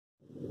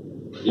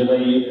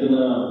21న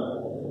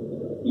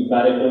ఈ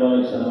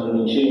కార్యక్రమానికి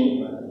సంబంధించి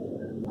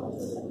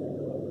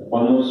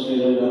ఆల్మోస్ట్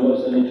 20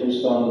 మెంబర్స్ అని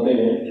చూస్తూ ఉంటే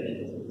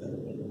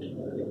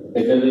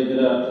దగ్గర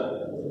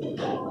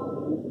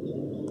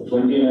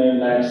 29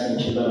 lakhs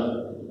నుంచి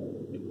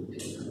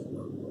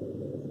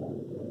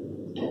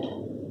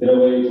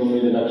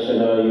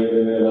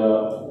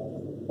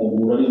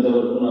 29,07,000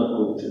 ఇంతవరకు నాకు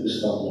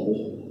చూపిస్తా ఉన్నారు.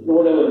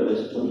 Whatever it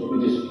is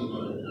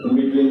in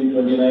between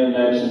 29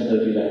 lakhs and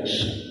 30 lakhs.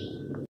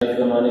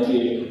 కార్యక్రమానికి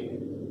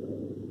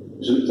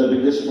it's the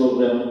biggest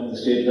program the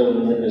state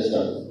government has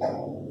done.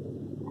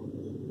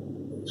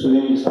 So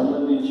దీనికి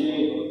సంబంధించి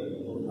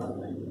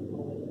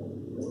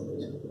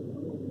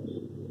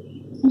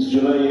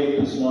July 8th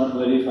is not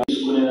very fast.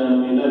 తీసుకునే దాని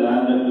మీద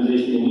ల్యాండ్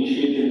అక్విజిషన్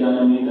ఇనిషియేటివ్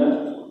దాని మీద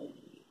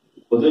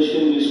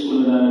పొజిషన్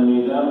తీసుకునే దాని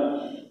మీద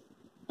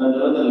దాని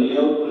తర్వాత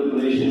layout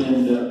preparation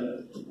and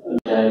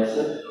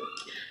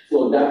so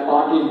that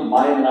part is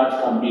by and large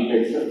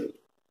completed, sir.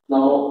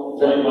 Now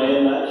by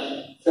and large,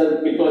 sir,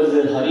 because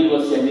Hari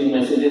was sending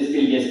messages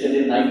till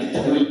yesterday night,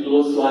 I will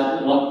close, so I am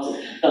not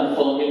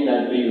confirming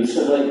that to you,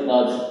 sir, right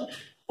now.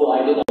 So I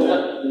don't know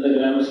in the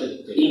Gram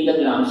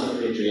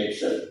Secretariat,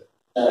 sir.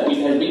 It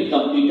has been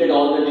completed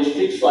all the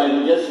districts, so I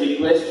will just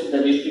request the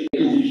district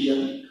acquisition.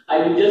 I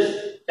will just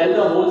tell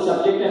the whole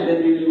subject and then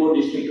we will go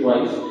district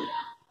wise.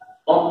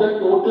 Of the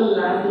total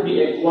land to be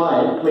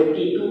acquired,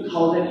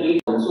 22,000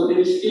 acres. So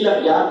there is still a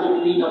gap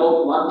between about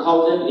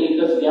 1,000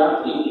 acres gap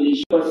in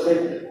each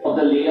percent of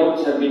the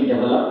layouts have been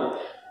developed.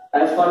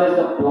 As far as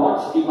the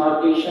plots,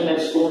 demarcation and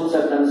stones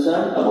are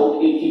concerned, about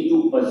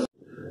 82%.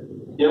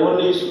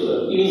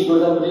 Each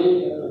Godamri.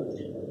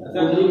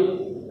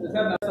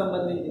 Sir,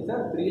 సంబంధించి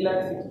sir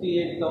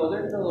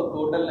 3,68,000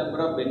 total number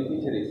of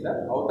beneficiaries, sir.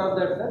 Out of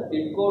that, sir,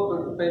 IDCO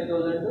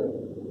 25,000,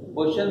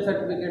 position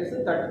certificates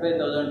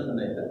 35,000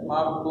 ఉన్నాయి sir. మా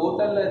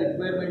total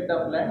requirement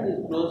of land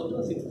is close to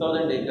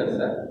 6,000 acres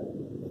sir.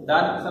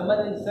 దానికి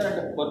సంబంధించి sir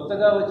అంటే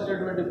కొత్తగా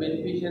వచ్చినటువంటి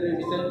beneficiary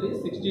return is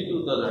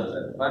 62,000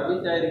 sir. For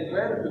which I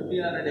require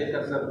 1,500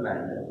 acres of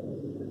land.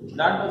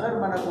 దాంట్లో sir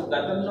మనకు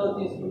గతంలో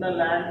తీసుకున్న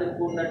ల్యాండ్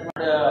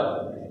ఉన్నటువంటి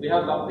we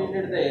have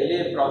completed the LA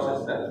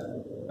process sir.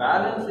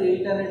 Balance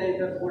 800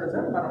 acres కూడా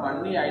సార్ మనం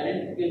అన్ని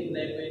ఐడెంటిఫికేషన్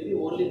అయిపోయింది.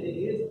 ఓన్లీ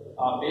థింగ్ ఈజ్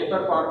ఆ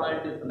పేపర్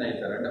ఫార్మాలిటీస్ ఉన్నాయి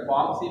సార్. అంటే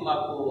ఫామ్ సి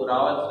మాకు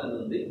రావాల్సినది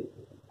ఉంది.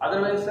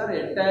 అదర్వైజ్ సార్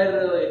ఎంటైర్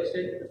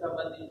ఎక్స్టెంట్ కి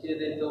సంబంధించి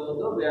ఏదైతే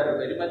ఉందో we are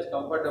very much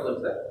comfortable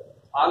sir.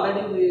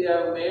 Already we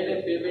have made A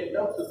payment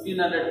of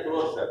 1,500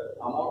 crores sir.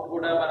 Amount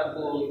కూడా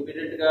మనకు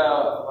ఇమీడియట్ గా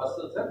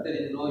వస్తుంది sir. There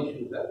is no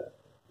issue sir.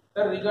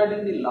 Sir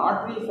regarding the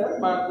lottery sir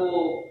మాకు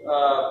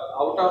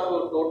out of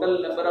total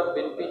number of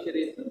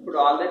beneficiaries ఇప్పుడు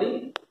already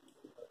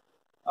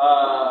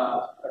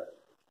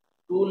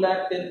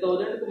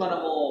 2,10,000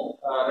 మనము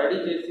ready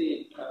చేసి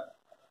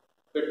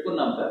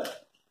పెట్టుకున్నాం sir.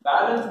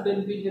 Balance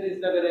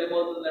beneficiaries దగ్గర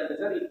ఏమవుతుందంటే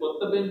సార్ ఈ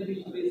కొత్త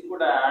బెనిఫిషరీస్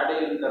కూడా యాడ్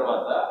అయిన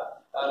తర్వాత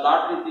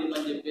లాటరీ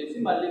తీయమని చెప్పేసి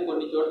మళ్ళీ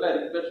కొన్ని చోట్ల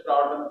రిక్వెస్ట్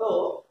రావడంతో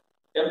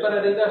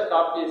టెంపరీగా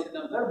స్టాప్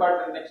చేసినాం సార్.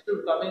 బట్ నెక్స్ట్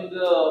కమింగ్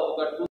ఒక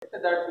 2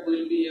 that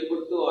will be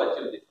able to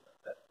achieve this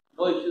sir.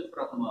 No issues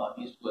from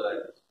East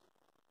Godavari.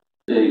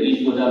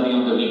 East Godavari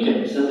on the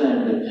weekends,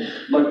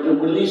 but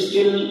only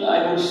still I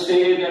would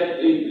say that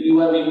you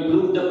have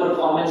improved the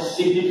performance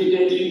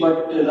significantly, but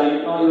right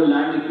now your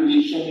land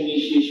acquisition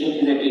initiation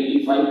is at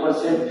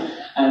 85%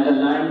 and the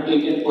land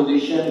taken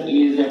possession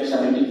is at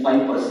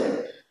 75%.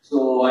 So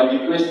I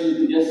request you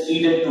to just see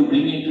that to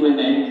bring it to an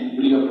end.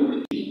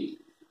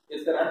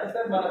 Yes sir, అంటే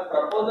sir మన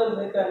proposals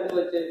అయితే అన్ని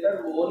వచ్చాయి sir.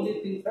 Only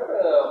thing sir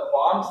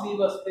form C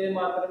వస్తే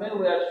మాత్రమే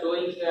we are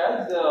sowing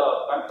as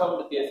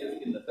confirmed cases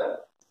కింద sir.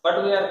 But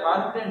we are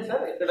confident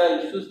sir ఇక్కడ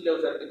issues లేవు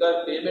సార్. బికాస్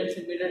పేమెంట్స్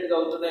ఇమీడియట్ గా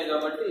అవుతున్నాయి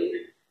కాబట్టి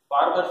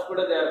ఫార్మర్స్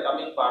కూడా they are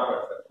coming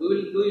forward sir. We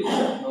will do it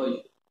sir. No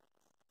issue.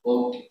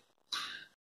 Okay.